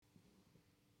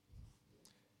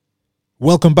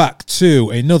Welcome back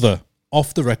to another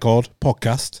Off the Record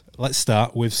podcast. Let's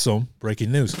start with some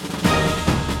breaking news.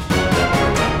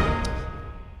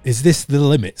 Is this the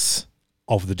limits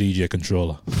of the DJ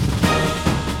controller?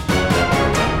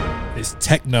 It's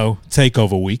Techno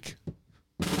Takeover Week.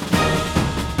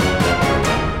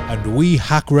 And we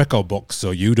hack Rekordbox so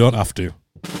you don't have to.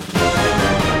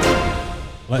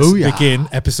 Let's begin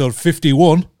episode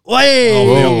 51 of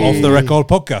the Off the Record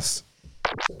podcast.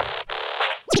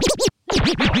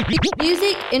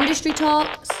 Music, industry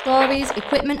talk, stories,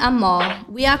 equipment and more.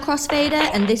 We are Crossfader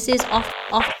and this is off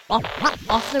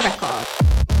the record.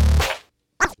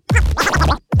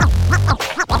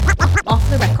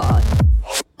 Off the record.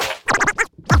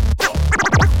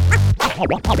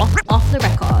 Off the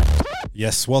record.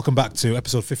 Yes, welcome back to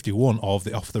episode 51 of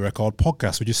the Off the Record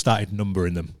podcast. We just started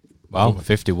numbering them. Wow,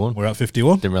 51. We're at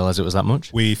 51. Didn't realise it was that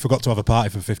much. We forgot to have a party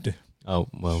for 50. Oh,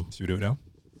 well. Should we do it now?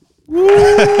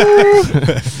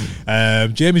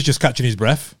 Jamie's just catching his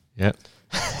breath. Yep.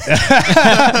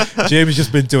 Jamie's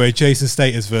just been to a Chase and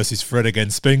Status versus Fred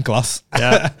against spin class.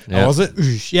 Yeah. How was it?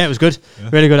 Yeah, it was good. Yeah.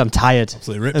 Really good. I'm tired.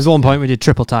 Absolutely ripped. There's one point we did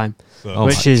triple time,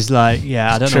 which is like,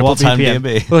 I don't know what BPM.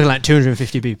 We're looking like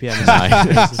 250 BPM.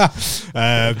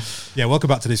 Yeah, welcome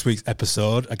back to this week's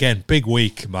episode. Again, big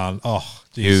week, man. Oh,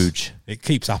 geez. Huge. It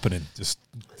keeps happening. Just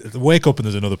wake up and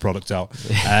there's another product out.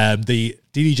 The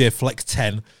DDJ-FLX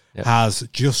 10 has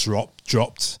just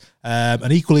dropped.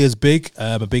 And equally as big,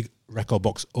 a big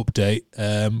Rekordbox update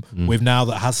with now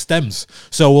that has stems.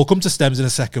 So we'll come to stems in a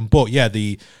second. But yeah,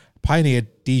 the Pioneer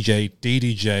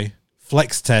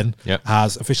DDJ-FLX 10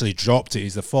 has officially dropped. It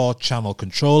is the 4-channel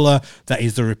controller that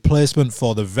is the replacement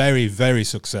for the very, very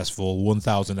successful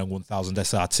 1000 and 1000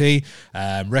 SRT.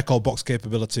 Rekordbox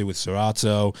capability with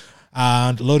Serato.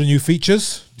 And a load of new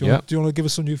features. Do you want to give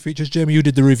us some new features, Jamie? You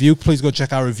did the review. Please go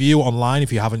check our review online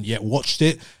if you haven't yet watched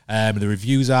it. The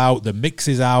review's out, the mix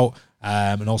is out,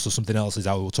 and also something else is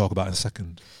out we'll talk about in a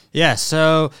second. Yeah,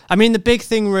 so, I mean, the big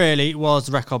thing really was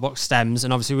the Rekordbox stems,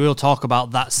 and obviously we will talk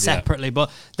about that separately, but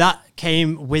that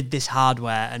came with this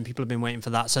hardware, and people have been waiting for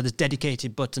that. So there's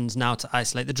dedicated buttons now to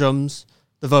isolate the drums,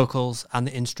 the vocals, and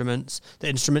the instruments. The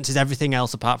instruments is everything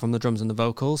else apart from the drums and the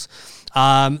vocals.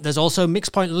 There's also Mix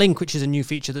Point Link, which is a new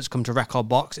feature that's come to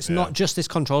Rekordbox. It's not just this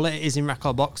controller, it is in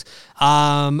Rekordbox.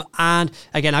 And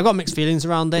again, I got mixed feelings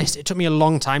around this. It took me a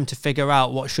long time to figure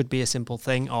out what should be a simple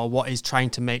thing or what is trying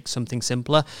to make something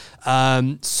simpler.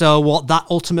 So what that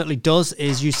ultimately does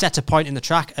is you set a point in the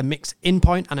track, a mix in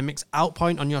point and a mix out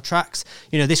point on your tracks.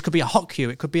 You know, this could be a hot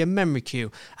cue, it could be a memory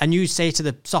cue. And you say to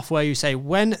the software, you say,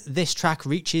 when this track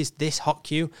reaches this hot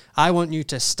cue, I want you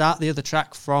to start the other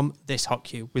track from this hot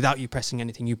cue without you pressing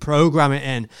anything. You program it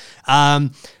in.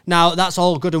 Now, that's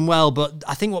all good and well, but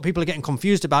I think what people are getting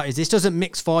confused about is this doesn't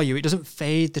mix for you. It doesn't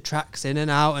fade the tracks in and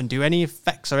out and do any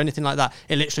effects or anything like that.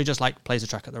 It literally just like plays the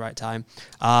track at the right time.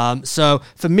 So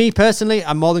for me personally,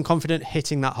 I'm more than confident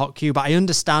hitting that hot cue, but I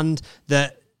understand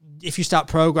that if you start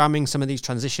programming some of these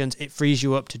transitions, it frees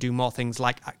you up to do more things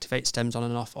like activate stems on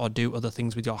and off or do other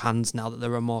things with your hands now that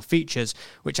there are more features,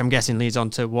 which I'm guessing leads on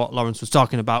to what Lawrence was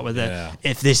talking about with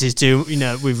if this is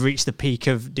we've reached the peak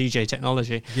of DJ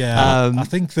technology. Yeah, I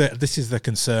think that this is the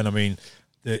concern. I mean,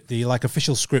 the like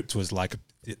official script was like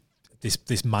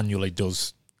this manually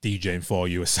does DJing for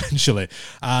you essentially.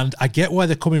 And I get where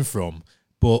they're coming from,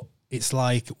 but it's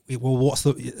like,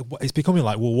 it's becoming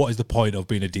like, well, what is the point of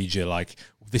being a DJ? Like,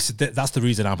 that's the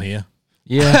reason I'm here.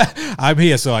 Yeah. I'm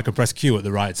here so I can press Q at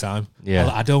the right time. Yeah.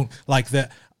 I don't like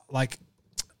that. Like,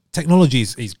 technology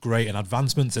is great and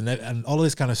advancements and all of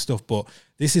this kind of stuff, but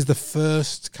this is the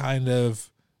first kind of,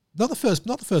 not the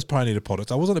first Pioneer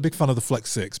product. I wasn't a big fan of the Flex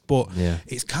 6, but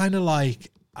it's kind of like,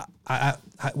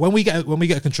 when we get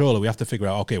a controller, we have to figure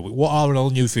out, okay, what are all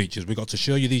new features? We've got to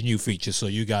show you these new features so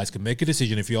you guys can make a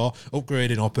decision if you're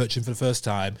upgrading or purchasing for the first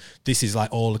time. This is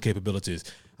like all the capabilities.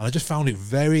 And I just found it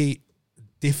very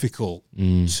difficult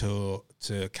to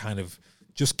kind of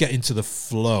just get into the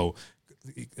flow.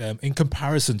 In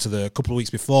comparison to the couple of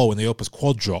weeks before when the Opus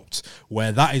Quad dropped,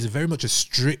 where that is very much a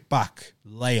stripped back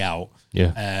layout.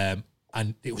 And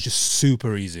it was just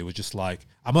super easy. It was just like,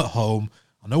 I'm at home,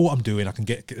 I know what I'm doing, I can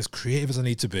get as creative as I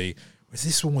need to be. Whereas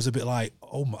this one was a bit like,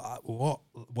 oh my, what?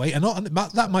 Wait, and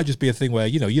that might just be a thing where,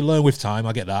 you learn with time,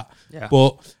 I get that. Yeah.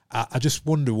 But I just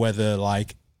wonder whether,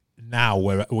 like, now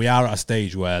we are at a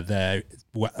stage where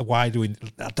I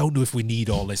don't know if we need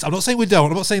all this. I'm not saying we don't.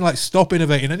 I'm not saying like stop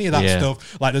innovating any of that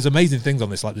stuff. Like, there's amazing things on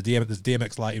this, like there's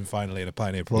DMX lighting finally in a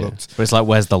Pioneer product. But it's like,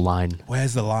 where's the line?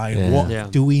 Where's the line?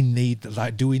 What do we need?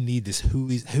 Like, do we need this?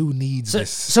 Who needs this?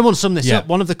 Someone summed this up.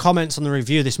 One of the comments on the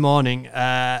review this morning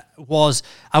was,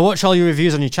 I watch all your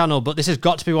reviews on your channel, but this has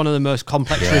got to be one of the most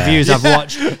complex reviews I've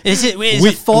watched. It is a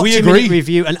 40-minute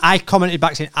review, and I commented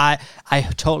back saying, I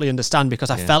totally understand, because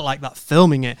I felt like that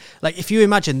filming it. Like, if you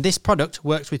imagine this product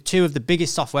works with two of the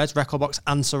biggest softwares, Rekordbox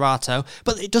and Serato,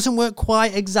 but it doesn't work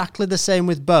quite exactly the same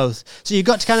with both. So you've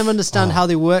got to kind of understand how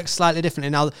they work slightly differently.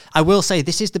 Now, I will say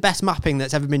this is the best mapping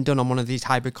that's ever been done on one of these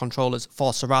hybrid controllers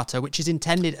for Serato, which is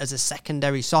intended as a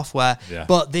secondary software,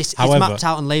 but this is mapped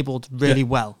out and labeled really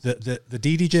well. The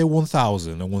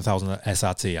DDJ-1000 and 1000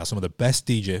 SRT are some of the best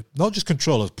DJ, not just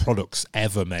controllers, products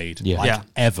ever made.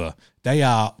 Ever. They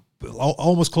are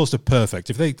almost close to perfect.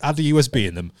 If they had the USB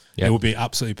in them, it would be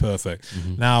absolutely perfect.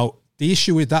 Now, the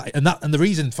issue with that, and the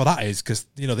reason for that is because,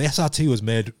 the SRT was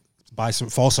made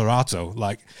for Serato,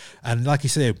 like you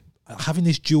say, having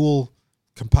this dual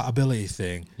compatibility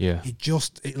thing,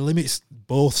 it limits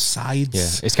both sides.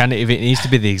 Yeah, it's kind of, if it needs to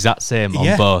be the exact same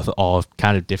on both, or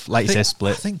kind of different, like you say,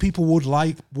 split. I think people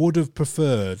would have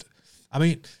preferred. I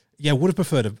mean, would have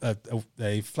preferred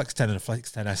a Flex 10 and a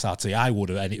Flex 10 SRT. I would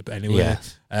have anyway.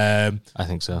 I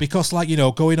think so, because, like,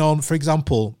 going on, for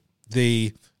example,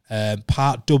 the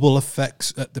part double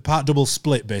effects, the part double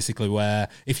split, basically, where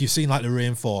if you've seen like the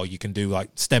Rain 4, you can do like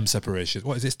stem separation.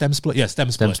 What is it? Stem split? Yeah,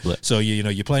 stem split. So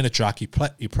you're playing a track, you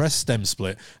press stem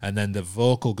split, and then the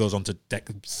vocal goes on to deck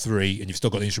 3, and you've still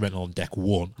got the instrumental on deck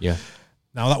 1. Yeah.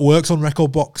 Now that works on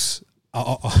Rekordbox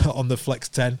on the Flex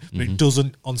 10, but it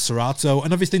doesn't on Serato.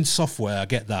 And everything's software, I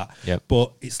get that. Yep.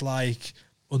 But it's like,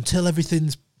 until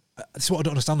everything's, that's what I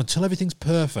don't understand, until everything's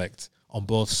perfect on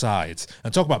both sides.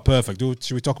 And talk about perfect,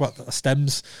 should we talk about the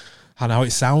stems and how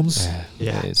it sounds?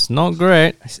 Yeah, it's not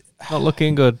great. It's not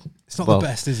looking good. It's not the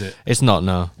best, is it? It's not,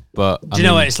 no. But do you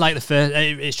know what? It's like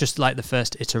it's just like the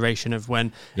first iteration of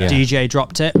when DJ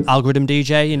dropped it. Algorithm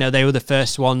DJ, they were the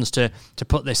first ones to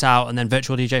put this out, and then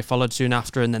Virtual DJ followed soon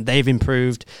after, and then they've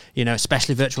improved.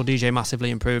 Especially Virtual DJ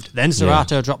massively improved. Then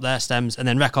Serato dropped their stems, and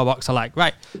then Rekordbox are like,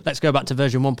 right, let's go back to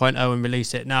version 1.0 and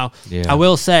release it. Now, I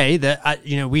will say that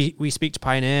we speak to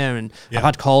Pioneer, and I've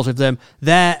had calls with them.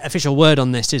 Their official word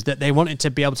on this is that they wanted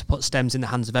to be able to put stems in the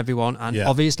hands of everyone, and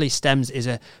obviously stems is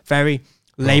a very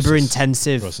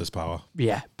labor-intensive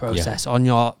process on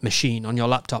your machine, on your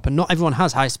laptop, and not everyone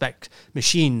has high-spec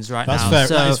machines now. Fair.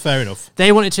 So that is fair enough.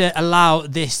 They wanted to allow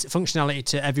this functionality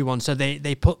to everyone, so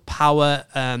they put power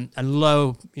and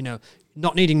low,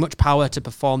 not needing much power to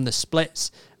perform the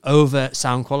splits over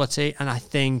sound quality. And I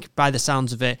think by the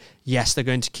sounds of it, yes, they're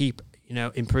going to keep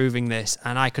improving this,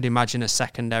 and I could imagine a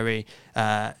secondary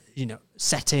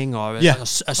setting or an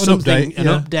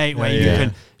update where you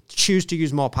can choose to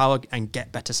use more power and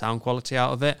get better sound quality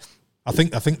out of it. I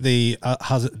think the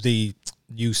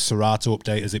new Serato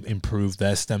update has improved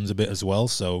their stems a bit as well.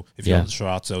 So if you want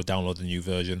Serato, download the new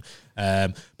version.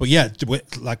 But we're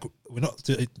not.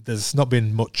 There's not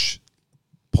been much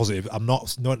positive. I'm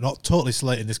not totally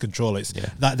slating this controller. It's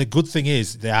that the good thing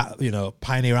is that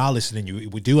Pioneer are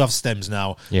listening. We do have stems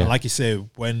now. And like you say,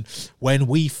 when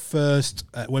we first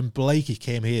when Blakey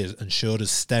came here and showed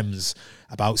us stems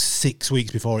about 6 weeks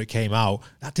before it came out,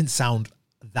 that didn't sound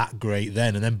that great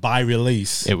then. And then by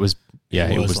release, it was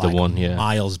the one.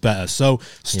 Miles better. So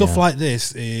stuff like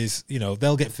this is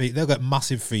they'll get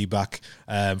massive feedback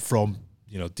from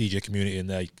DJ community and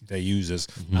their users,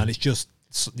 and it's just.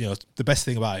 The best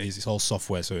thing about it is it's all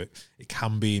software, so it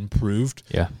can be improved.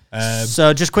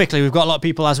 So just quickly, we've got a lot of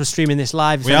people as we're streaming this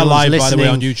live. We are live, by the way,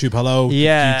 on YouTube. Hello,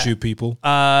 YouTube people.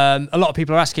 A lot of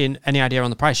people are asking, any idea on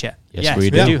the price yet? Yes, we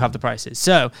do have the prices.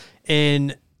 So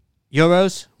in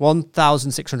euros,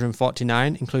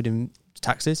 1,649, including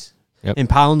taxes. Yep. In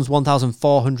pounds,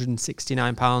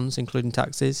 £1,469, including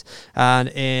taxes. And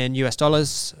in US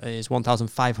dollars is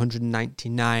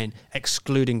 $1,599,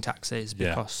 excluding taxes,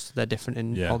 because they're different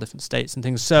in all different states and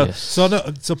things. So, so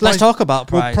let's talk about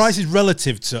price. Well, price is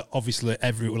relative to obviously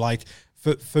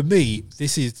for me,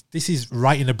 this is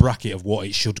right in a bracket of what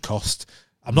it should cost.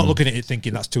 I'm not looking at it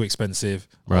thinking that's too expensive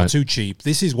or too cheap.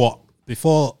 This is what,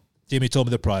 before Jimmy told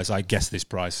me the price, I guessed this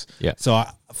price. Yeah. So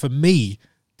for me,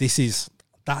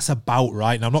 that's about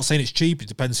right. And I'm not saying it's cheap. It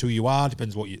depends who you are.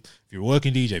 Depends if you're a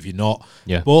working DJ, if you're not.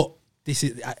 Yeah. But this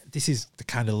is the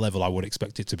kind of level I would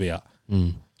expect it to be at.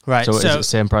 Right. So is it the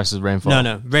same price as Rainfall?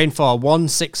 No. Rainfall,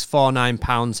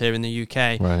 £1,649 here in the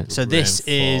UK. Right. So this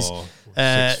is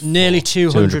nearly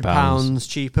 £200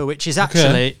 cheaper, which is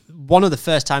actually one of the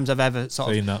first times I've ever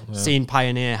seen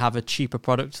Pioneer have a cheaper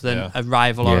product than a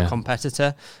rival or a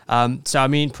competitor. So I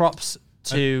mean, props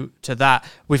to that.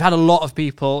 We've had a lot of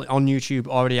people on YouTube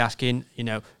already asking,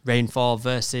 Rainfall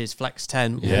versus Flex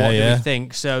 10. What do we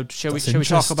think? So shall we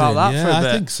talk about that for a bit?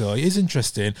 I think so. It is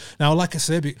interesting. Now, like I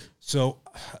said, so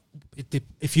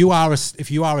if you are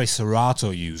a Serato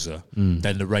user,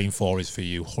 then the Rain 4 is for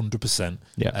you 100%.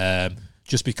 Yeah.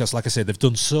 Just because, like I said, they've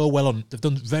done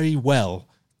very well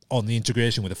on the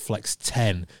integration with the Flex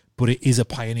 10, but it is a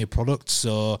Pioneer product.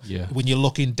 So when you're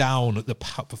looking down at the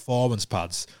performance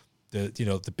pads,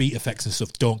 the beat effects and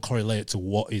stuff don't correlate to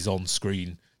what is on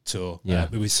screen. So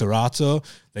with Serato,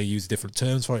 they use different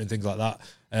terms for it and things like that.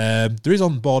 There is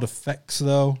onboard effects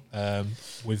though,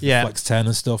 with the Flex 10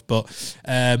 and stuff. But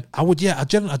I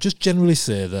just generally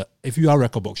say that if you are a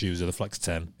Rekordbox user, the Flex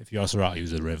 10. If you are a Serato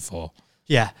user, the Rain 4.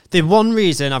 Yeah, the one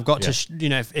reason I've got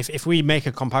to, if we make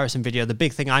a comparison video, the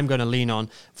big thing I'm going to lean on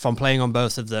from playing on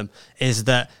both of them is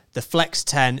that the Flex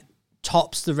 10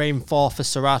 tops the Rain 4 for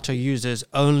Serato users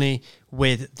only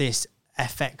with this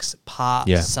FX part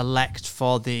select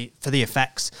for the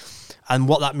effects. And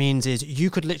what that means is you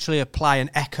could literally apply an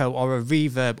echo or a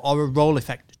reverb or a roll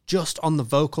effect just on the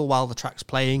vocal while the track's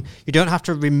playing. You don't have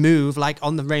to remove, like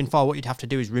on the Rain 4, what you'd have to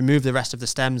do is remove the rest of the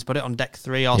stems, put it on deck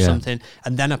 3 or something,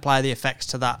 and then apply the effects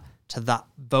to that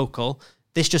vocal.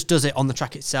 This just does it on the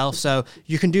track itself. So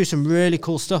you can do some really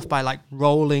cool stuff by like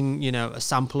rolling, a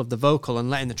sample of the vocal and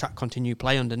letting the track continue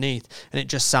play underneath. And it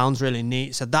just sounds really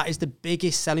neat. So that is the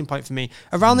biggest selling point for me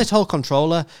around this whole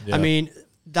controller. Yeah. I mean,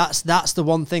 that's the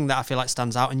one thing that I feel like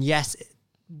stands out. And yes,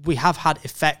 we have had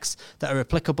effects that are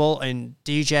applicable in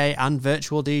DJ and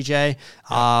virtual DJ.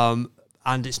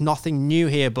 And it's nothing new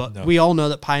here, but we all know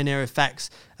that Pioneer effects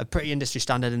are pretty industry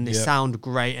standard and they sound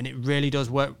great and it really does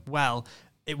work well.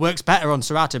 It works better on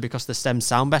Serato because the stems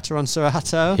sound better on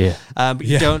Serato. Yeah. But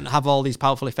you don't have all these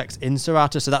powerful effects in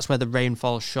Serato, so that's where the Rain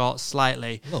falls short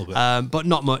slightly. A little bit. But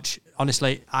not much.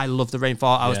 Honestly, I love the Rain 4.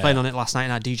 I was playing on it last night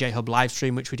in our DJ Hub live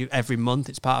stream, which we do every month.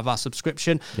 It's part of our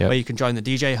subscription where you can join the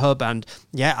DJ Hub. And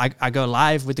I go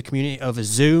live with the community over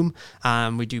Zoom.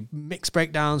 We do mix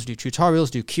breakdowns, we do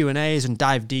tutorials, do Q&As, and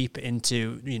dive deep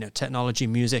into technology,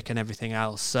 music, and everything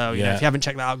else. So if you haven't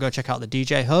checked that out, go check out the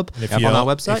DJ Hub on our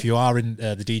website. If you are in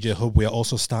the DJ Hub, we are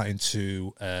also starting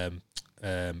to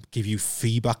give you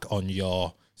feedback on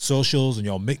your socials and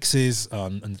your mixes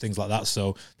and things like that.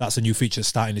 So that's a new feature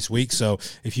starting this week. So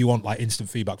if you want like instant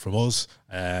feedback from us,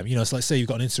 so let's say you've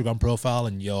got an Instagram profile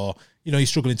and you're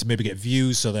struggling to maybe get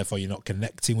views, so therefore you're not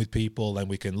connecting with people, then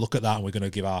we can look at that and we're going to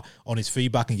give our honest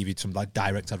feedback and give you some like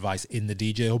direct advice in the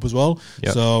DJ Hub as well.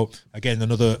 Yep. So again,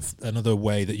 another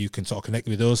way that you can sort of connect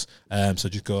with us. So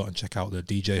just go and check out the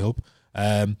DJ Hub.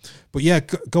 But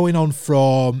going on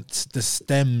from the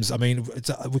stems, I mean,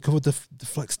 we covered the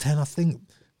Flex 10, I think.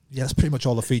 Yeah, that's pretty much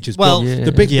all the features. Well,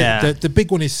 the big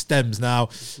one is stems now.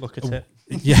 Look at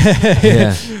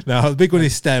it. Now the big one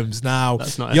is stems. Now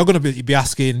you're going to be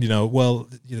asking,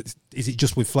 is it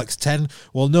just with Flex 10?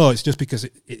 Well, no, it's just because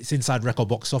it's inside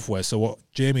Rekordbox software. So what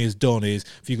Jamie has done is,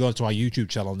 if you go to our YouTube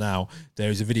channel now, there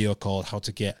is a video called "How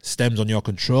to Get Stems on Your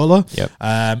Controller." Yep.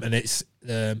 And it's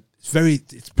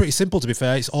pretty simple, to be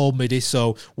fair. It's all MIDI.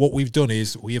 So what we've done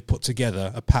is we have put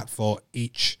together a pack for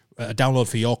each. A download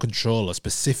for your controller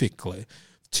specifically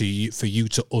for you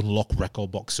to unlock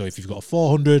Rekordbox. So if you've got a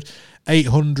 400,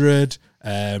 800,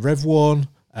 Rev 1,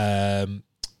 XDJ,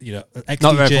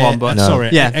 not Rev 1, but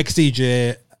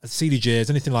XDJ, CDJs,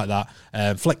 anything like that,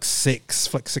 Flex 6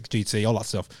 GT, all that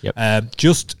stuff. Yep.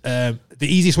 The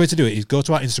easiest way to do it is go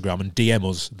to our Instagram and DM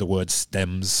us the word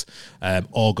stems,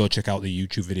 or go check out the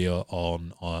YouTube video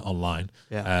online.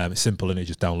 Yeah. It's simple and you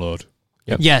just download.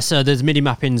 Yep. Yeah, so there's MIDI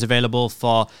mappings available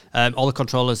for all the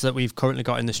controllers that we've currently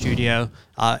got in the studio.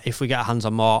 If we get our hands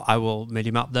on more, I will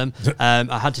MIDI map them.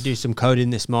 I had to do some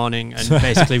coding this morning and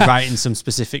basically writing some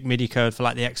specific MIDI code for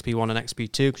like the XP1 and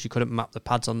XP2 because you couldn't map the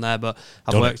pads on there, but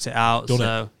I've worked it out.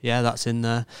 That's in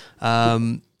there.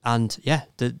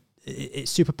 It's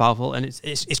super powerful and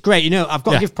it's great. I've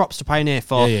got to give props to Pioneer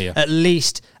for at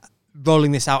least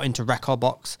rolling this out into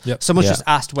Rekordbox. Yep. Someone's just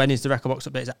asked, when is the Rekordbox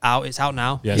update out? It's out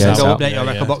now. Go update your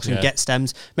Rekordbox and get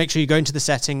stems. Make sure you go into the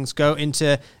settings, go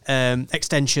into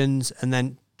extensions, and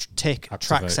then tick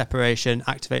track separation,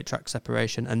 activate track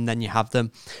separation, and then you have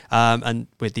them. And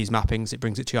with these mappings, it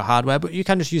brings it to your hardware, but you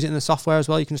can just use it in the software as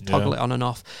well. You can just toggle it on and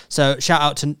off. So shout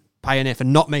out to Pioneer for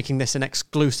not making this an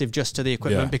exclusive just to the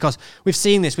equipment, because we've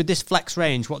seen this with this Flex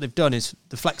range. What they've done is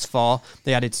the Flex 4,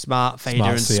 they added Smart Fader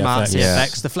and Smart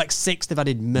CFX. The Flex 6, they've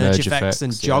added Merge effects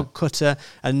and Jog Cutter.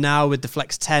 And now with the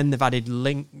Flex 10, they've added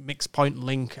Mix Point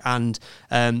Link and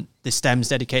the stems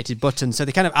dedicated button. So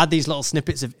they kind of add these little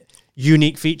snippets of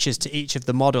unique features to each of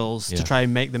the models to try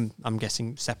and make them, I'm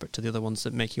guessing, separate to the other ones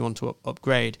that make you want to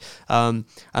upgrade. And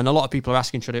a lot of people are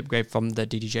asking, should I upgrade from the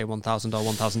DDJ 1000 or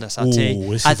 1000 SRT?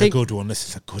 This is a good one. This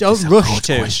is a good Don't rush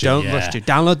to.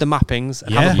 Download the mappings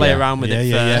and have a play around with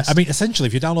it first. I mean, essentially,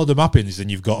 if you download the mappings, then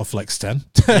you've got a Flex 10.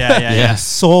 Yeah.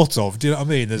 Sort of. Do you know what I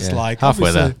mean? There's like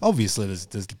halfway there. Obviously,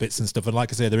 there's bits and stuff, and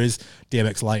like I say, there is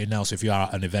DMX lighting now. So if you are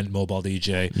at an event mobile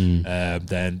DJ,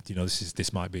 then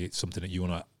this might be something that you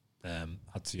want to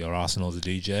add to your arsenal as a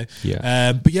DJ.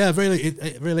 But yeah,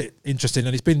 really interesting,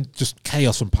 and it's been just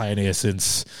chaos from Pioneer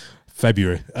since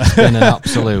February. It's been an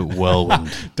absolute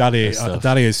whirlwind. Daddy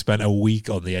has spent a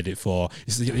week on the edit for.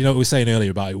 You know what we were saying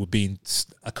earlier about it being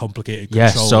a complicated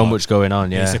controller. So much going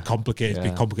on. It's been complicated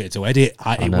to edit.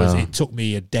 It took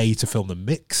me a day to film the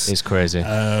mix. It's crazy.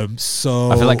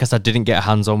 So I feel like I didn't get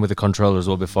hands on with the controller as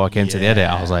well before I came to the edit.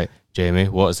 I was like, Jamie,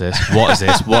 what is this? What is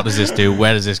this? What does this do?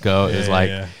 Where does this go? It was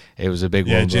like. It was a big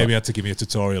one. Yeah, Jamie had to give me a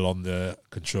tutorial on the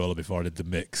controller before I did the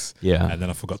mix. Yeah. And then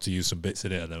I forgot to use some bits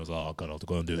in it, and then I was like, oh, God, I'll have to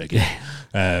go and do it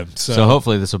again. So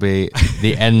hopefully this will be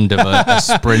the end of a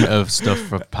sprint of stuff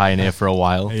for Pioneer for a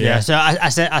while. Yeah, so I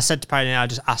said to Pioneer, I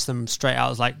just asked them straight out, I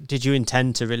was like, did you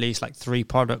intend to release like 3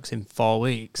 products in 4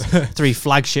 weeks? 3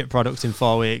 flagship products in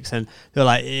 4 weeks? And they're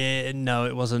like, no,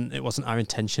 it wasn't our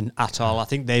intention at all. I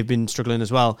think they've been struggling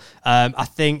as well. I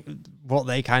think what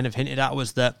they kind of hinted at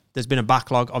was that there's been a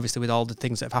backlog, obviously, with all the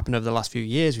things that have happened over the last few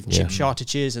years, with chip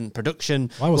shortages and production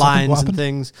lines and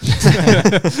things.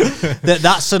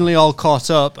 That's suddenly all caught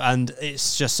up, and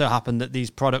it's just so happened that these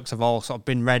products have all sort of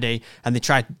been ready, and they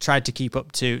tried to keep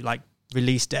up to like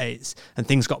release dates, and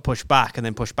things got pushed back and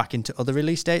then pushed back into other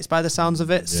release dates by the sounds of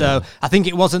it. So I think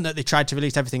it wasn't that they tried to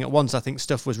release everything at once. I think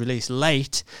stuff was released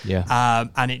late,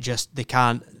 and it just they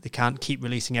can't keep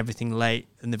releasing everything late,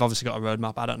 and they've obviously got a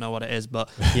roadmap. I don't know what it is, but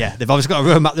they've obviously got a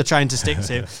roadmap they're trying to stick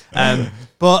to.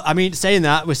 But I mean, saying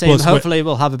that, we're saying hopefully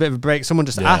we'll have a bit of a break. Someone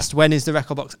just asked, when is the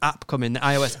Rekordbox app coming, the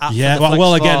iOS app? Yeah,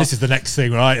 well, again, this is the next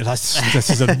thing, right? This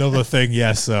is another thing.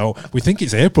 So we think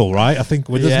it's April, right? I think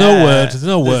there's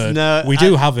no word. We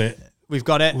do have it. We've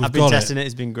got it. I've been testing it.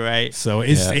 It's been great. So it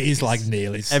is like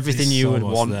nearly everything you would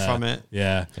want from it.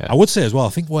 Yeah. I would say as well, I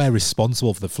think we're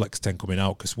responsible for the Flex 10 coming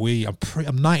out, because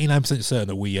I'm 99% certain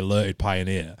that we alerted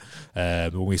Pioneer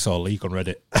when we saw a leak on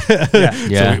Reddit.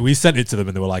 So we sent it to them,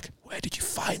 and they were like, where did you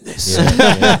find this?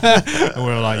 And we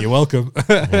were like, you're welcome.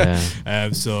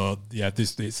 So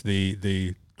it's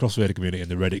the CrossFader community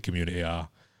and the Reddit community are.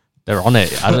 They're on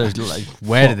it.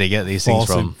 Where did they get these things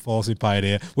from? Forcing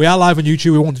Pioneer. We are live on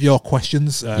YouTube. We want your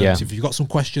questions. So if you've got some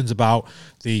questions about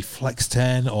the Flex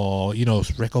 10 or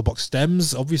Rekordbox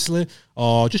stems, obviously,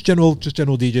 or just general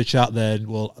DJ chat, then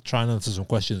we'll try and answer some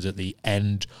questions at the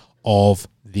end of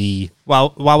the.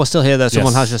 While we're still here, though,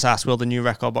 someone has just asked, will the new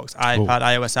Rekordbox iPad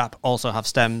iOS app also have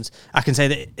stems? I can say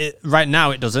that right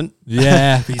now it doesn't.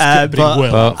 Yeah, but it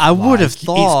will. I would have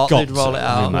thought they'd roll it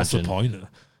out. What's the point?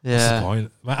 Yeah. What's the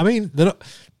point? I mean, they're not.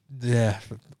 Yeah.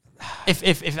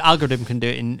 If algorithm can do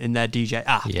it in their DJ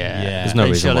app, there's no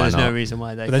reason why there's not. no reason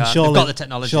why they can't. They've got the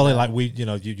technology. Surely, now. like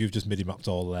you've just MIDI mapped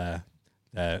all there.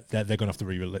 They're going to have to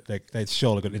re-release. They're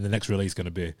surely in the next release going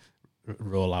to be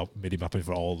roll out MIDI mapping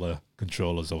for all the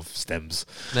controllers of stems.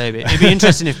 Maybe it'd be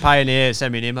interesting if Pioneer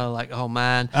sent me an email like, "Oh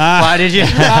man, why did you?"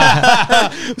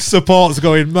 Support's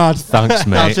going mad. Thanks,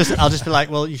 mate. I'll just be like,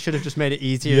 "Well, you should have just made it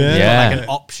easier. Like an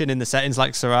option in the settings,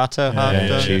 like Serato.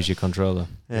 Choose your controller.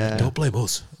 Yeah. Don't blame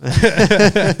us."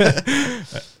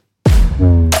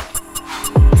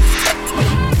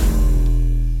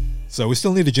 So we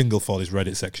still need a jingle for this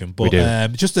Reddit section, but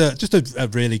just a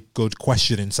really good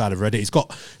question inside of Reddit. It's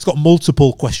got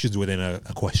multiple questions within a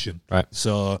question, right?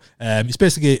 So it's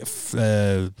basically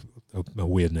a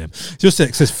weird name.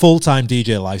 It says full-time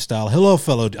DJ lifestyle. Hello,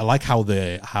 fellow. I like how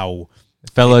fellow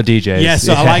DJs. Yeah,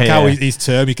 so I like how his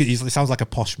term. He sounds like a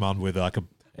posh man with like a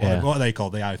what are they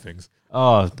called? The eye things.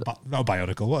 Oh, not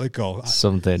bionicle. What are they called?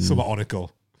 Something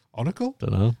onicle. Onicle?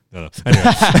 Don't know. No. Anyway.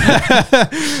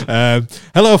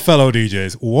 Hello, fellow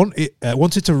DJs.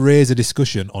 Wanted to raise a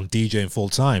discussion on DJing full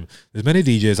time. There's many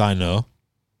DJs I know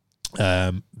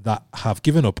that have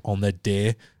given up on their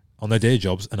day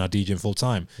jobs and are DJing full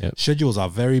time. Yep. Schedules are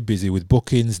very busy with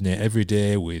bookings near every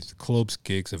day, with clubs,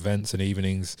 gigs, events and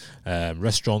evenings,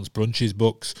 restaurants, brunches,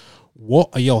 books. What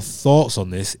are your thoughts on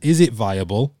this? Is it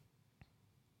viable?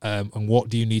 And what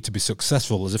do you need to be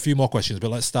successful? There's a few more questions,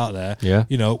 but let's start there. Yeah.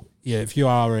 If you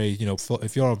are working,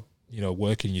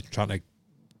 you're trying to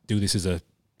do this as a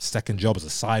second job, as a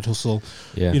side hustle.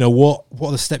 Yeah. You know, what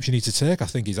are the steps you need to take? I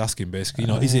think he's asking basically. You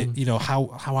know, is it, you know, how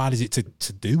hard is it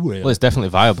to do really? Well, it's definitely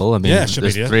viable. I mean, Yeah,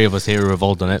 there's three of us here who have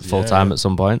all done it full time at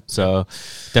some point, so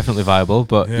definitely viable.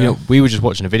 But you know, we were just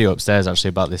watching a video upstairs actually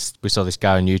about this. We saw this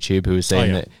guy on YouTube who was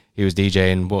saying that he was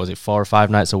DJing, what was it, 4 or 5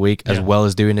 nights a week, as well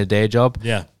as doing a day job.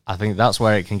 Yeah. I think that's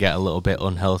where it can get a little bit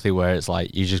unhealthy, where it's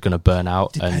like you're just going to burn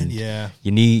out, and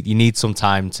you need some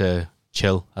time to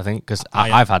chill. I think, because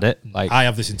I've had it. Like, I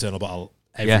have this internal battle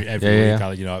every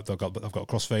week. You know, I've got a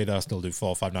crossfader. I still do 4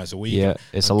 or 5 nights a week. Yeah,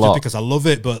 it's a lot because I love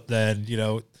it. But then, you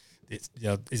know, it's, you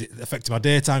know, is it affecting my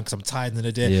daytime because I'm tired in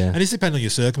the day? Yeah. And it's depending on your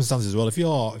circumstances as well. If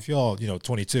you're you know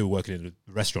 22 working in a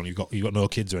restaurant, you've got no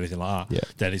kids or anything like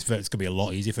that. Then it's gonna be a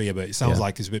lot easier for you. But it sounds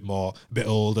like it's a bit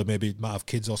older. Maybe you might have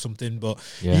kids or something. But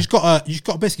you just got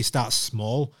to basically start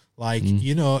small. Like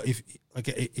you know,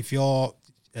 if you're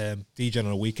DJing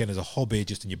on a weekend as a hobby,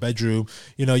 just in your bedroom,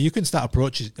 you know, you can start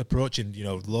approaching, you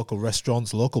know, local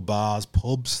restaurants, local bars,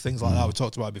 pubs, things like that. We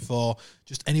talked about it before.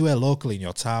 Just anywhere locally in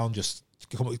your town, just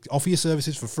offer your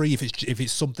services for free if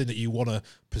it's something that you want to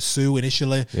pursue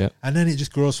initially, and then it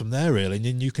just grows from there really, and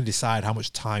then you can decide how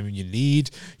much time you need.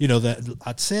 You know, that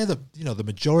I'd say that, you know, the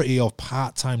majority of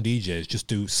part-time DJs just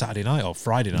do Saturday night or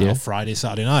Friday night or Friday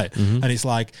Saturday night, and it's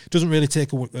like it doesn't really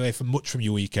take away from much from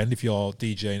your weekend if you're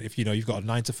DJing. If you know you've got a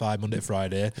 9 to 5 Monday to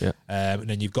Friday, and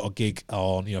then you've got a gig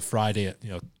on, you know, Friday at,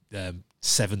 you know,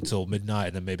 7 till midnight,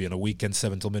 and then maybe on a weekend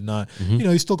 7 till midnight. You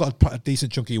know, you still got a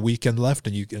decent chunk of your weekend left,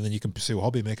 and then you can pursue a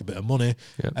hobby, make a bit of money.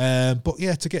 But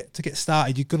yeah, to get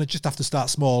started, you're gonna just have to start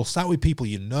small. Start with people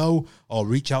you know, or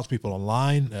reach out to people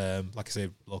online. Like I say,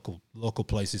 local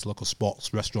places, local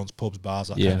spots, restaurants, pubs, bars,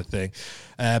 that kind of thing.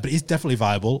 But it's definitely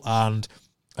viable. And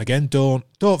again, don't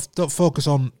focus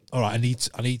on, all right, I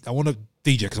want to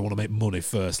DJ because I want to make money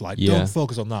first. Like, don't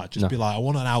focus on that. Just be like, I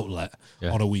want an outlet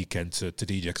on a weekend to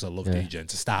DJ because I love DJing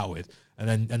to start with,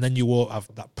 and then you won't have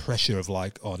that pressure of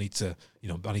like, oh, I need to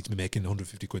be making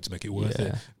 150 quid to make it worth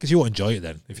it, because you won't enjoy it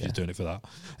then if you're doing it for that.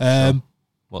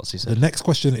 What's he said? The next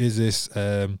question is this.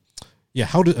 How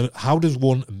does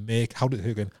one make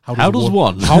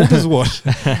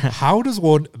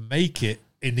it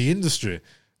in the industry?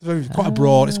 It's quite a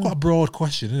broad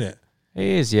question, isn't it? It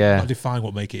is, yeah. You've got to define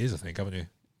what make it is, I think, haven't you?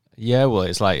 Yeah, well,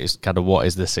 it's kind of what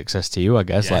is the success to you, I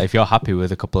guess. Like, if you're happy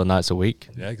with a couple of nights a week,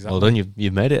 exactly. Well done,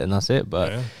 you've made it, and that's it.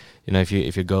 But you know, if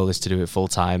your goal is to do it full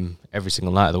time every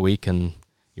single night of the week, and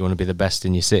you want to be the best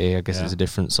in your city, I guess it's a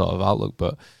different sort of outlook.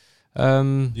 But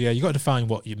you got to define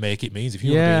what you make it means. If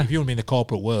you want to be in the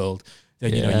corporate world,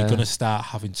 then you know you're going to start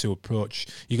having to approach.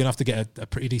 You're going to have to get a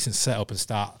pretty decent setup and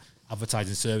start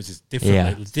advertising services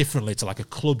differently to like a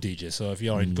club DJ. So if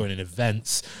you're going in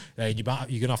events, you're gonna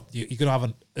have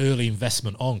an early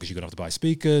investment on, because you're gonna have to buy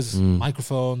speakers,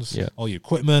 microphones, all your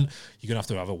equipment. You're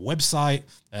gonna have a website.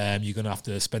 You're gonna have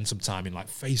to spend some time in like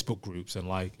Facebook groups and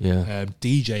like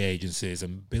DJ agencies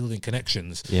and building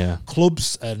connections.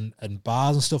 Clubs and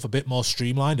bars and stuff a bit more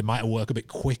streamlined. It might work a bit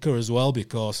quicker as well,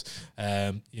 because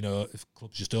you know, if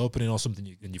clubs just opening or something,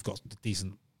 and you've got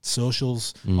decent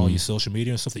socials or your social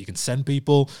media and stuff that you can send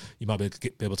people, you might be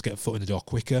able to get a foot in the door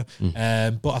quicker.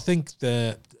 But I think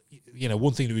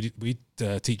one thing that we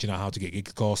teach in our How to Get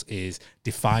Gigs course is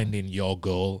defining your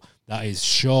goal. That is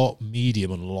short,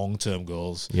 medium, and long-term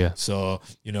goals. So,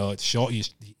 you know, it's short.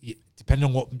 Depending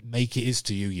on what make it is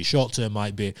to you, your short term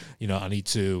might be, you know, I need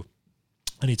to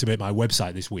make my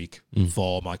website this week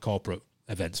for my corporate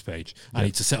events page. I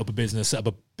need to set up a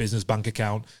business bank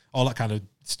account, all that kind of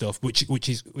stuff, which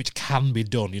can be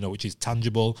done, you know, which is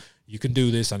tangible. You can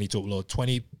do this. I need to upload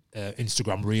 20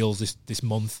 Instagram reels this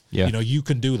month. You know, you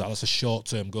can do that. That's a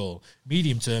short-term goal.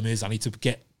 Medium term is I need to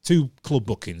get 2 club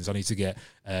bookings. I need to get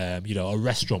a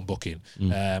restaurant booking.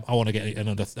 I want to get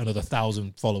another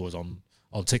 1,000 followers on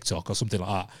TikTok or something like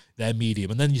that. They're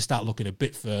medium. And then you start looking a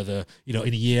bit further, you know,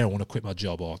 in a year I want to quit my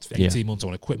job, or 18 months I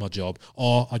want to quit my job,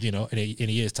 or, you know, in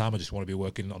a year's time I just want to be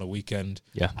working on a weekend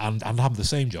and have the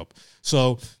same job.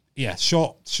 So,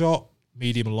 short,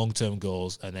 medium and long-term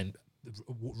goals, and then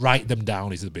write them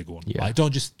down is the big one. Like,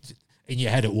 don't just in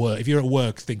your head at work. If you're at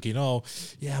work thinking,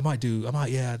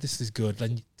 this is good,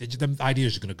 then them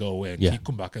ideas are going to go away, and you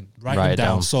come back and write them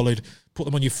down solid, put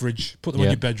them on your fridge, put them on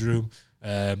your bedroom,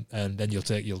 and then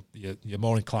you're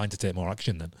more inclined to take more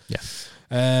action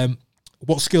then.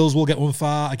 What skills will get one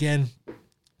far? Again,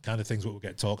 kind of things what will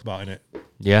get talked about in it.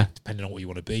 Yeah, depending on what you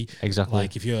want to be. Exactly.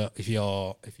 Like if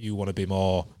you want to be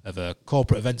more of a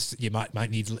corporate events, you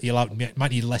might need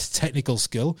less technical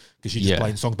skill because you're just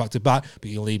playing songs back to back,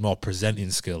 but you'll need more presenting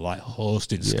skill, like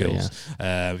hosting skills.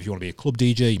 If you want to be a club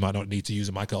DJ, you might not need to use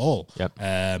a mic at all.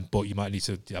 But you might need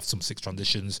to have some 6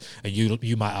 transitions, and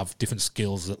you might have different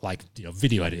skills that, like,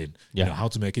 video editing, how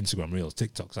to make Instagram reels,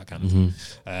 TikToks, that kind of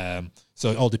thing. So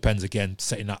it all depends, again,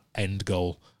 setting that end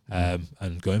goal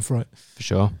and going for it. For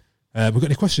sure. We've got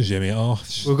any questions, Jamie?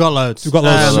 We've got loads. We've got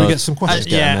loads. So we get some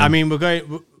questions. I mean,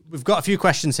 we've got a few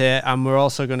questions here, and we're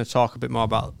also going to talk a bit more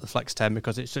about the Flex 10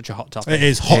 because it's such a hot topic. It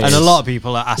is hot. And a lot of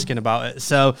people are asking about it,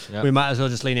 so we might as well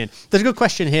just lean in. There's a good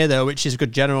question here, though, which is a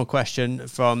good general question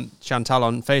from Chantal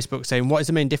on Facebook saying, what is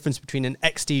the main difference between an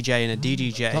XDJ and a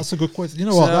DDJ? That's a good question. You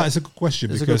know what? That is a good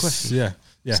question because, yeah.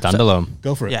 Standalone. So,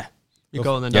 go for it. Yeah. You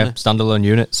go on then. Yeah, standalone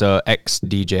unit. So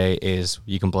XDJ is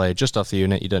you can play just off the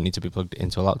unit. You don't need to be plugged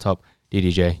into a laptop.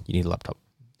 DDJ, you need a laptop.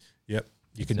 Yep.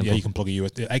 You can you can plug a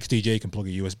USB. XDJ, you can plug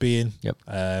a USB in. Yep.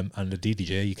 And the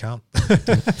DDJ, you can't.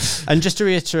 And just to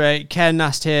reiterate, Ken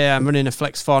asked here, I'm running a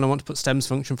Flex 4 and I want to put stems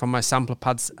function from my sampler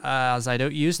pads as I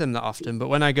don't use them that often. But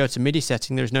when I go to MIDI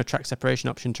setting, there is no track separation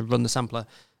option to run the sampler.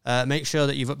 Make sure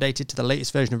that you've updated to the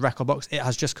latest version of Rekordbox. It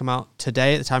has just come out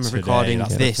today at the time of recording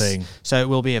this. So it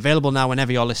will be available now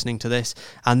whenever you're listening to this.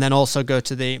 And then also go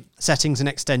to the settings and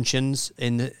extensions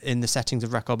in the settings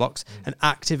of Rekordbox and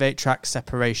activate track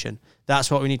separation.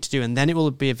 That's what we need to do. And then it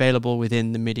will be available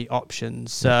within the MIDI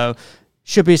options. So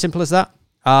should be as simple as that.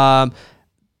 A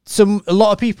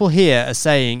lot of people here are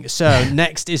saying, so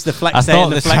next is the Flex 8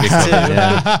 and the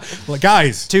Flex 2. Well,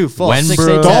 guys, 2, 4, 6, 8,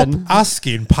 stop 10.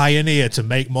 asking Pioneer to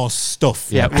make more stuff.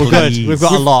 Yeah, we're good. We've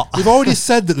got a lot. We've already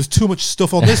said that there's too much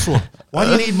stuff on this one. Why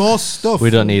do you need more stuff? We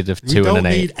don't need a 2 and an 8. We don't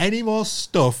need any more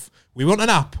stuff. We want an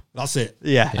app. That's it.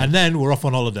 Yeah. And then we're off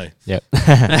on holiday. Yep. Well,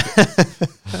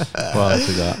 I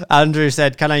forgot. Andrew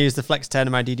said, can I use the Flex 10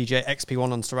 and my DDJ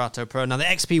XP1 on Serato Pro? Now, the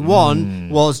XP1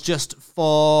 was just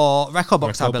for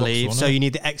Rekordbox, I believe. So you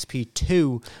need the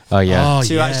XP2. Oh, yeah.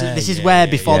 This is where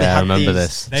before they had I remember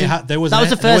these. this. That was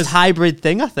the first hybrid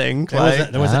thing, I think.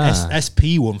 There was an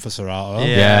SP one for Serato.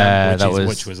 Yeah,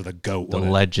 which was the GOAT. The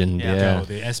legend,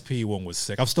 The SP one was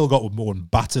sick. I've still got one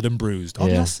battered and bruised. Oh,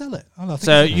 did I sell it?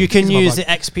 So you can use the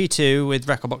XP2 with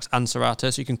Rekordbox and Serato,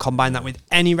 so you can combine that with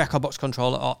any Rekordbox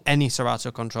controller or any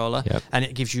Serato controller, and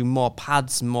it gives you more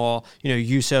pads, more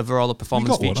use over all the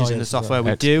performance features in the software.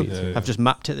 We do. Yeah. I've just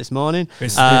mapped it this morning.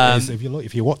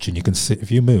 If you're watching, you can see. If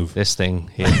you move this thing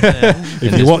here,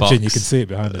 if you're watching, you can see it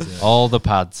behind us. Yeah. All the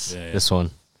pads. This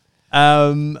one.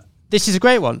 This is a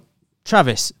great one,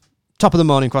 Travis. Top of the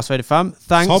morning, Crossfader fam.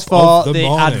 Thanks for the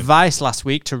advice last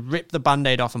week to rip the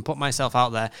Band-Aid off and put myself out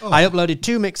there. I uploaded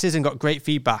 2 mixes and got great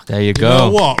feedback. There you go. You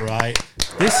know what, right?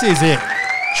 This is it.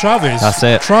 Travis. That's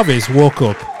it. Travis woke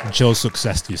up and chose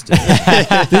success yesterday.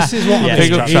 This is what I'm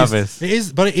big up Travis. It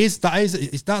is, but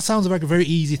that sounds like a very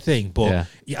easy thing, but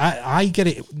I get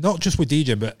it, not just with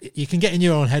DJing, but you can get in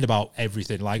your own head about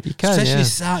everything, like especially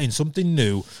starting something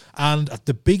new. And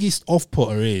the biggest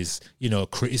off-putter is,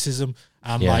 criticism.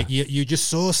 And like you're just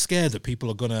so scared that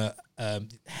people are gonna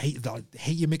hate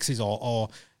your mixes or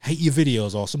hate your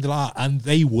videos or something like that, and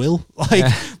they will. Like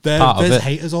there's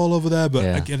haters all over there.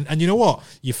 But and you know what?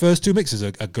 Your first 2 mixes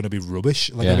are going to be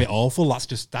rubbish, like a bit awful.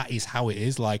 That is how it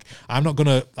is. Like I'm not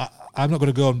gonna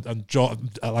go and draw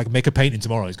make a painting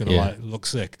tomorrow. It's gonna look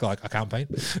sick. Like I can't paint,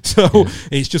 so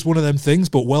it's just one of them things.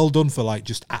 But well done for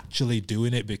just actually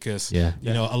doing it, because a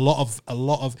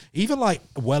lot of even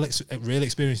really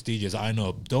experienced DJs I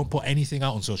know don't put anything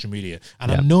out on social media,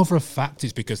 and I know for a fact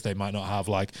it's because they might not have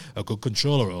a good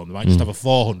controller at home. They might just have a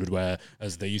 400,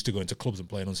 whereas they used to go into clubs and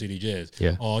playing on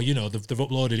CDJs, or they've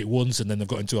uploaded it once and then they've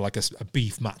got into a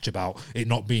beef match about it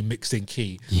not being mixed in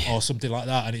key or something like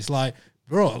that, and it's like,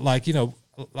 bro,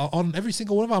 on every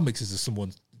single one of our mixes there's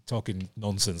someone talking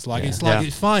nonsense.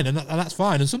 It's fine, and that's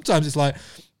fine. And sometimes it's like,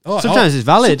 sometimes it's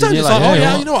valid. Sometimes it's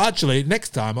like, you know what, actually, next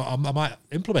time I might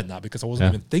implement that because I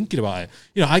wasn't even thinking about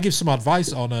it. I give some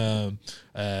advice on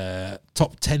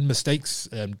top 10 mistakes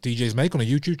DJs make on a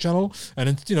YouTube channel, and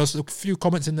then, a few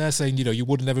comments in there saying, you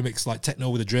would never mix techno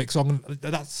with a Drake song.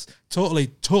 That's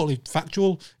totally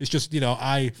factual. It's just,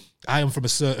 I am from a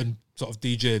certain sort of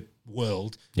DJ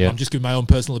world. I'm just giving my own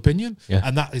personal opinion,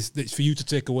 and it's for you to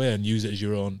take away and use it as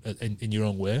your own in your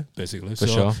own way, basically. For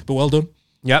sure. But well done.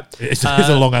 Yep. It's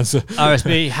a long answer.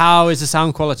 RSB, how is the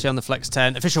sound quality on the Flex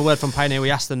 10? Official word from Pioneer, we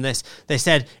asked them this. They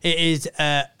said it is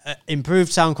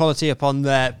improved sound quality upon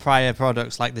their prior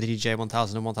products like the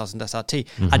DDJ-1000 and 1000 SRT.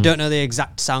 I don't know the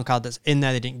exact sound card that's in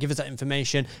there. They didn't give us that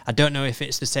information. I don't know if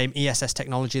it's the same ESS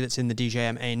technology that's in the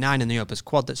DJM A9 and the Opus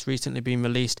Quad that's recently been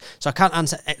released. So I can't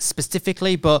answer it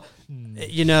specifically, but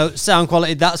sound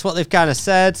quality, that's what they've kind of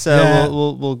said. So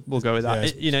we'll go with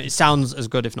that. Yeah, it sounds as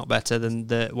good, if not better, than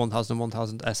the 1000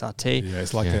 SRT. Yeah,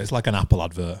 it's like an Apple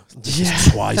advert.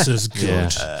 It's twice as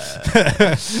good.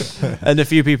 And a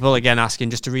few people again asking,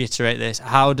 just to reiterate this,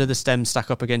 how do the stems stack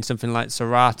up against something like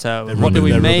Serato? What do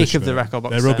we make of the Rekordbox?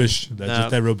 They're rubbish.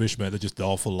 They're rubbish, mate. They're just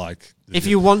awful. If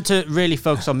you want to really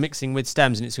focus on mixing with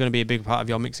stems, and it's going to be a big part of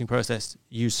your mixing process,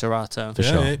 use Serato. For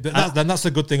sure. Then that's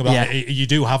the good thing about it. You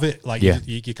do have it.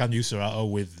 You can use Serato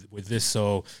with this.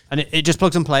 So and it just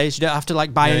plugs and plays. You don't have to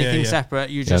buy anything separate.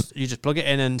 You just plug it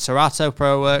in, and Serato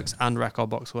Pro works and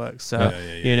Rekordbox works. So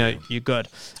you're good.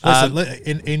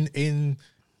 Listen, in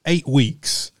 8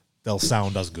 weeks they'll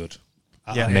sound as good.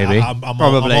 Maybe. I'm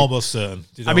almost certain.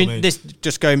 I mean,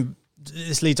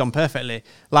 this leads on perfectly.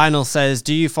 Lionel says,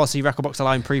 do you foresee Rekordbox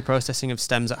allowing pre-processing of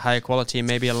stems at higher quality and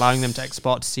maybe allowing them to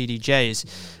export to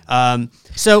CDJs?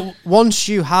 So once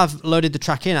you have loaded the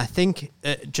track in, I think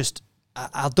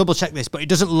I'll double check this, but it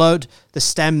doesn't load the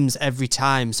stems every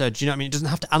time. So do you know what I mean? It doesn't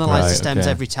have to analyze the stems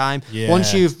every time. Yeah.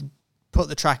 Once you've put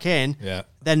the track in,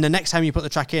 then the next time you put the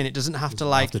track in, it doesn't have to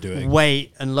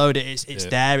wait and load it. It's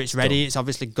there, it's ready. It's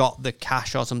obviously got the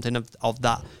cache or something of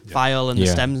that file and the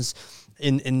stems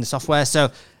in the software.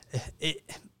 So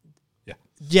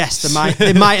yes,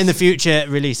 they might in the future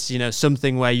release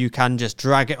something where you can just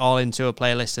drag it all into a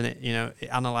playlist and it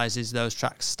analyzes those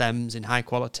tracks stems in high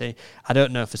quality. I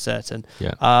don't know for certain.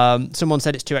 Someone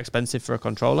said it's too expensive for a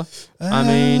controller. I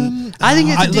mean, I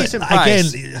think it's a decent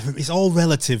price. Again, it's all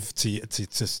relative to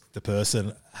the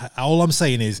person. All I'm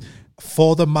saying is,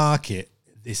 for the market,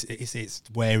 it's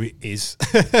where it is,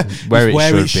 where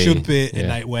it should be,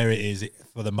 and where it is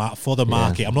for the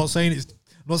market. I'm not saying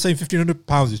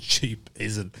 £1,500 is cheap.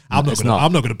 Isn't. I'm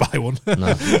not gonna buy one.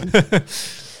 No.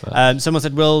 Someone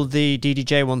said, will the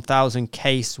DDJ-1000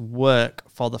 case work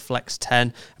for the Flex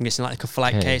 10? I'm guessing like a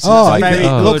flat case.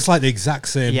 It looks like the exact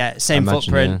same. Yeah, same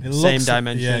footprint, same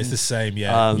dimension. Yeah, it's the same.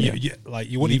 Yeah,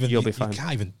 you wouldn't even. You'll be fine. You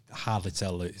can't even hardly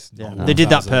tell that it's. They did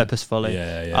that purposefully.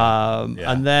 Yeah.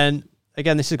 And then.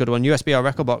 Again, this is a good one. USB or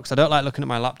Rekordbox. I don't like looking at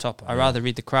my laptop. I rather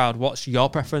read the crowd. What's your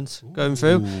preference going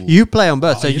through? You play on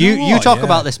both, so you talk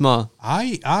about this more.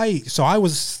 I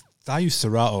use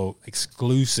Serato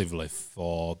exclusively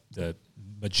for the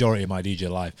majority of my DJ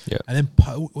life. Yeah. And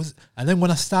then when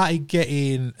I started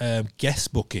getting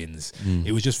guest bookings,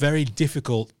 it was just very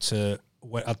difficult to.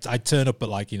 I'd turn up at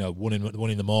 1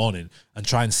 in the morning and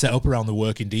try and set up around the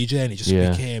working DJ, and it just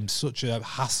became such a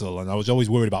hassle, and I was always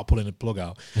worried about pulling a plug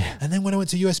out. And then when I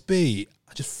went to USB,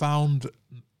 I just found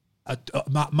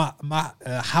my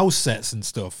house sets and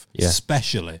stuff,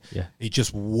 especially, it's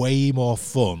just way more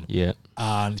fun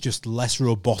and just less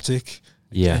robotic,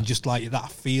 and just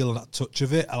that feel and that touch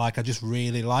of it, I just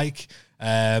really like.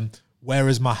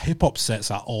 Whereas my hip hop sets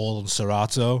are all on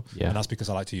Serato, and that's because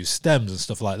I like to use stems and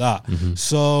stuff like that.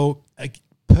 So,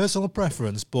 personal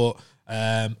preference, but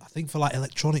I think for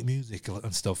electronic music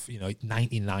and stuff,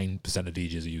 99% of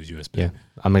DJs use USB. Yeah,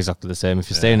 I'm exactly the same.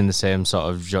 If you're staying in the same sort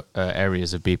of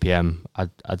areas of BPM,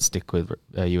 I'd stick with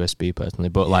USB personally.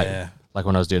 But like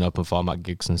when I was doing open format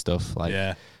gigs and stuff,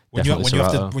 when you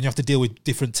have to deal with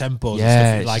different tempos,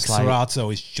 and stuff, Serato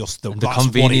is just the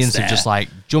convenience of just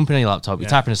jumping on your laptop, you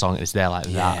type in a song, and it's there that.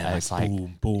 And it's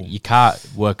boom, boom. You can't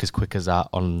work as quick as that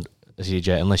on a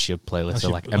CDJ unless your playlists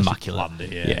are immaculate.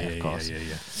 Of course.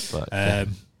 But,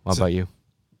 what about you,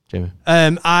 Jamie?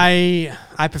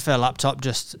 I prefer laptop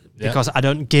just because I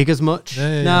don't gig as much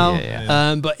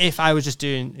now. But if I was just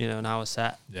doing an hour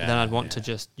set, then I'd want to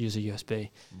just use a USB.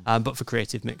 But for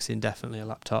creative mixing, definitely a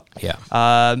laptop.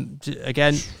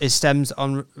 Again, is stems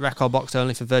on Rekordbox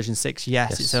only for version 6?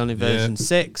 Yes, it's only version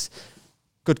 6.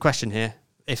 Good question here.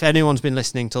 If anyone's been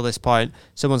listening till this point,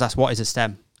 someone's asked, what is a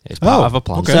stem? It's part of a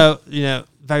plan. Okay. So,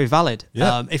 very valid.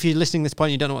 If you're listening to this point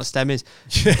and you don't know what a stem is,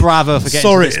 bravo for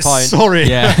getting to this point. Sorry.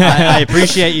 Yeah, I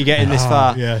appreciate you getting this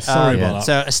far. Sorry about that.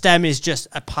 So a stem is just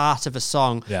a part of a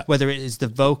song, whether it is the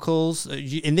vocals.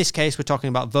 In this case, we're talking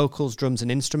about vocals, drums,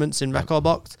 and instruments in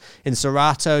Rekordbox. In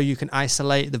Serato, you can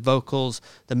isolate the vocals,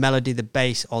 the melody, the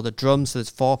bass, or the drums. So there's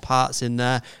 4 parts in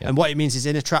there. And what it means is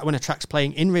in a track, when a track's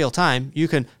playing in real time, you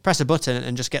can press a button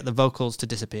and just get the vocals to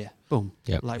disappear. Boom.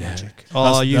 Like magic.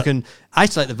 Or you can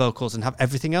isolate the vocals and have everything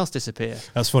everything else disappear.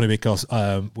 That's funny because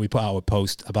we put out a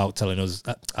post about telling us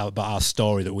about our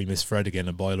story that we missed Fred again in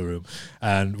a boiler room,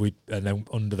 and then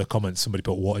under the comments somebody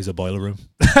put, "What is a boiler room?"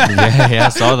 yeah, I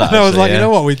saw that. And I was like, you know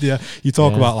what? You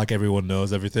talk about like everyone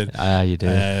knows everything. You do.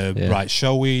 Right,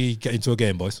 shall we get into a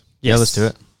game, boys? Yeah, let's do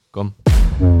it. Go on.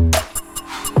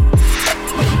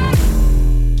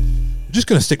 We're just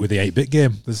going to stick with the 8-bit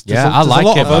game. I like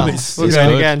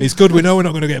it. It's good. We know we're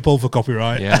not going to get pulled for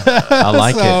copyright. Yeah, I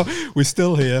like it. We're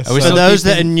still here. For those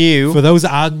that are new and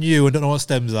don't know what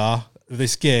stems are,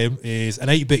 this game is an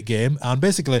 8-bit game, and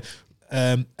basically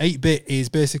 8-bit is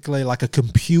basically like a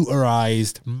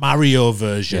computerized Mario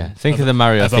version. Yeah, think of the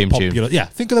Mario theme tune. Yeah,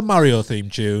 think of the Mario theme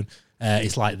tune.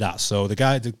 It's like that. So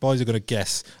the boys are going to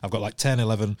guess. I've got like 10,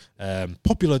 11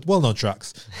 popular, well-known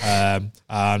tracks,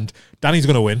 and Danny's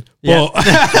going to win. Yeah. But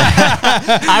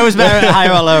I was better at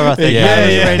higher or lower, I think.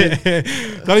 Yeah.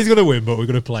 Danny's going to win, but we're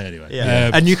going to play anyway.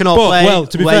 Yeah. And you can all play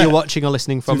where you're watching or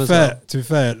listening from as well. To be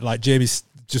fair, like Jamie's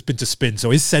just been to spin, so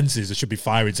his senses should be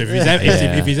firing. So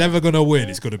if he's ever going to win,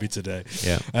 it's going to be today.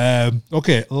 Yeah.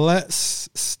 Okay, let's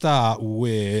start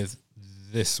with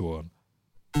this one.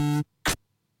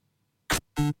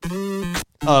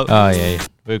 Oh yeah,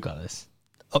 we've got this.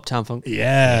 Uptown Funk.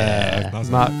 Yeah.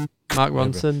 Mark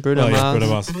Ronson, Bruno Mars. Bruno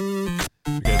Mars. We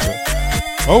get to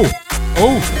it.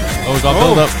 We got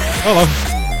build up. Hello.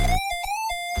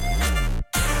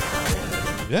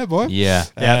 Yeah, boy. Yeah.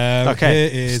 Okay.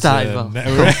 Here is started well.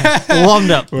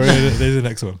 Warmed up. There's the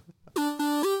next one.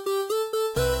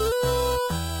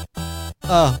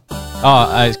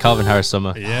 It's Calvin Harris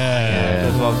Summer. Yeah.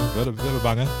 Bit of a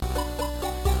banger.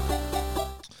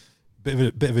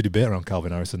 Bit of a debate around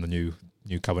Calvin Harris and the new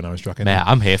Calvin Harris track. Man,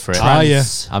 I'm here for it.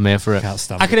 I'm here for it. Can't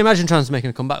stand I can imagine Trans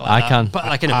making a comeback like that. I can. But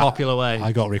like in a popular way.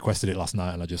 I got requested it last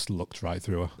night and I just looked right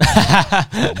through her.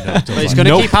 It's going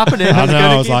to keep happening. It's going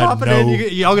to keep happening. No.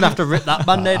 You're going to have to rip that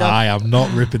Band-Aid off. I am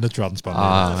not ripping the Trans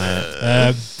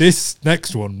Band-Aid. This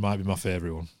next one might be my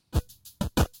favourite one.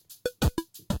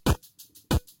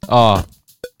 Oh.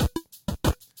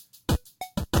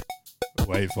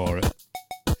 Wait for it.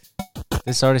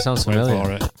 This already sounds familiar. Wait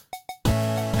for it.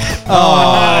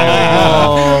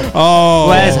 Oh.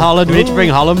 Where's Holland? We need to bring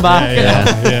Holland back.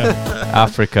 Yeah.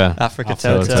 Africa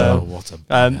Toto.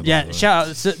 Shout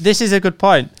out. So this is a good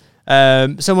point.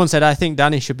 Someone said, I think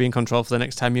Danny should be in control for the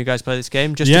next time you guys play this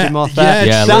game, just to be more fair.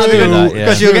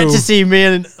 Because you'll get to see me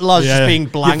and Loz just being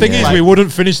blank. The thing is, we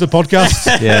wouldn't finish the podcast.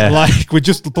 Like, we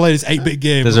just play this 8-bit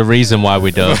game. There's a reason why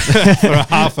we don't. For a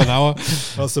half an hour.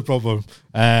 That's the problem.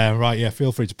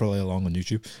 Feel free to play along on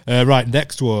YouTube.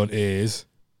 Next one is...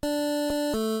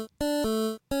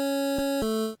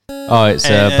 it's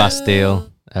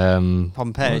Bastille.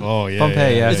 Pompeii. Oh, yeah.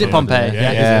 Pompeii, yeah. Is it Pompeii?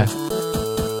 Yeah.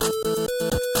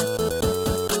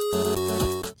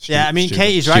 Yeah, I mean,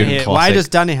 Katie's right here. Classic. Why does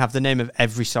Danny have the name of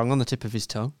every song on the tip of his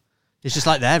tongue? It's just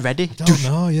like, they're ready. I don't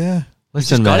know, yeah.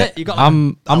 Listen, mate,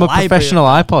 I'm a professional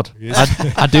iPod.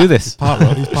 I do this. He's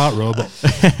part robot.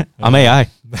 I'm AI.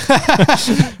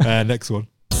 Next one.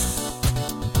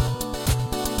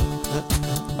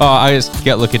 I just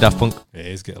Get Lucky Daft Punk. It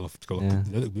is Get Lucky.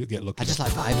 I just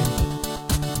like vibing.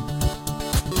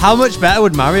 How much better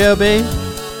would Mario be?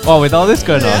 Oh, with all this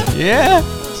going on? Yeah.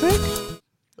 Sick.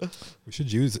 We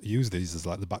should use these as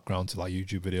like the background to like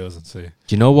YouTube videos and see. Do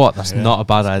you know what? That's not a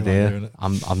bad idea.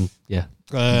 I'm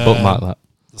bookmark that.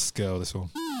 Let's go this one.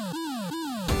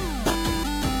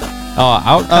 Oh,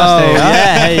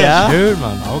 Outcast. Yeah. Dude,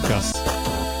 man, Outcast.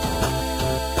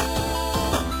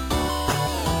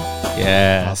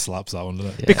 Yeah. That slaps that one,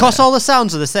 doesn't it? Yeah. Because all the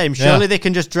sounds are the same, surely they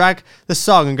can just drag the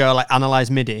song and go like analyze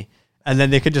MIDI, and then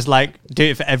they could just like do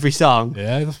it for every song.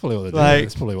 Yeah, that's probably what they did.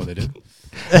 That's probably what they did.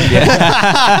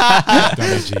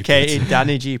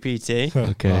 Danny GPT.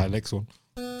 Okay. Right, next one.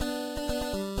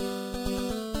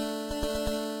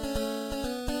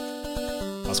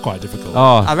 That's quite difficult.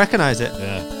 Oh, I recognise it.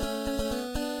 Yeah.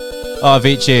 Oh,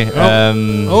 Avicii.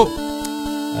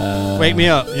 Wake Me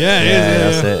Up. Yeah,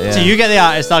 that's it. Yeah. So you get the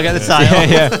artist, I'll get the title.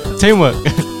 Yeah. Teamwork.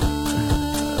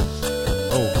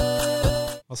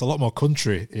 That's a lot more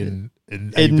country in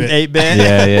 8-bit.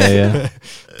 Yeah.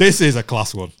 This is a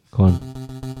class one. Go on.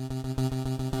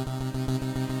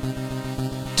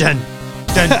 Dun.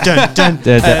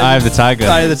 Eye of the Tiger.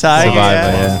 Eye of the Tiger.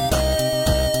 Survivor, yeah.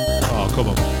 Oh, come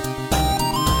on.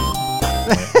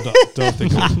 Don't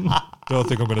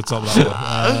think I'm going to top that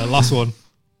one. Last one.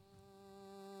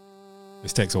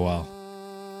 This takes a while.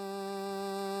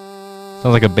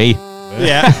 Sounds like a bee.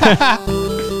 Yeah.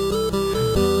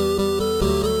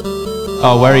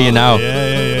 Oh, Where Are You Now?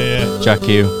 Yeah. Jack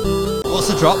U. What's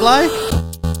the drop like?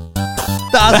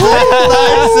 That's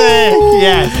sick.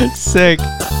 Yeah. Sick.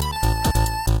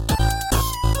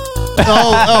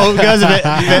 Oh, it goes a bit.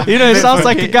 You know, it sounds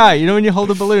like a guy. You know, when you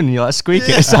hold a balloon and you like squeak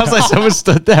it, it sounds like someone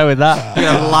stood there with that. We're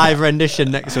gonna have a live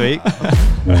rendition next week.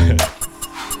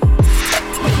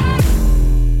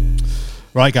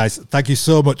 Right, guys, thank you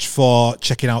so much for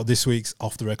checking out this week's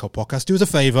Off the Record podcast. Do us a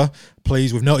favour,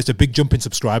 please. We've noticed a big jump in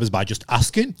subscribers by just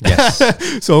asking. Yes.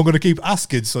 So I'm going to keep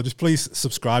asking. So just please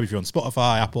subscribe if you're on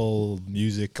Spotify, Apple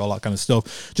Music, all that kind of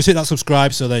stuff. Just hit that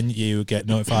subscribe so then you get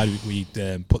notified. We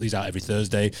put these out every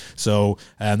Thursday. So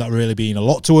that really been a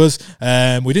lot to us.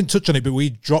 We didn't touch on it, but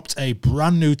we dropped a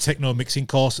brand new techno mixing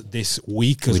course this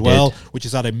week as well, which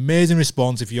has had amazing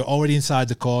response. If you're already inside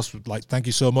the course, like, thank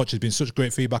you so much. There's been such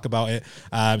great feedback about it.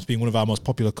 It's been one of our most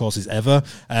popular courses ever.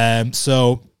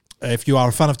 So if you are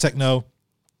a fan of techno,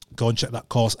 go and check that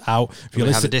course out. If you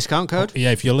have a discount code? Yeah,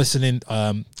 if you're listening,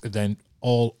 then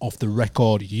all Off the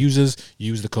Record users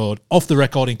use the code Off the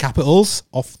Record in capitals,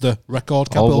 Off the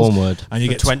Record capitals. All one word. And you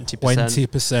get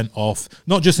 20% off,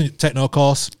 not just in the techno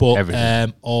course,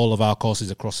 but all of our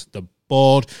courses across the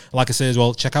board. Like I say as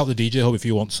well, check out the DJ Hub if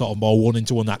you want sort of more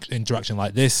one-to-one interaction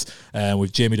like this.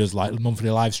 With Jamie does like monthly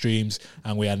live streams,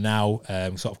 and we are now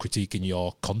sort of critiquing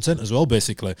your content as well,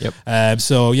 basically. Yep.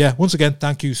 So yeah, once again,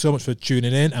 thank you so much for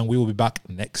tuning in, and we will be back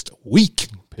next week.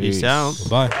 Peace out.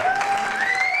 Bye.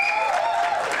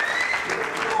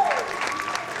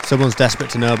 Someone's desperate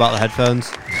to know about the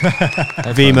headphones.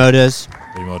 V-moders.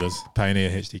 V-moders. Pioneer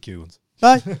HDQ ones.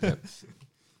 Bye.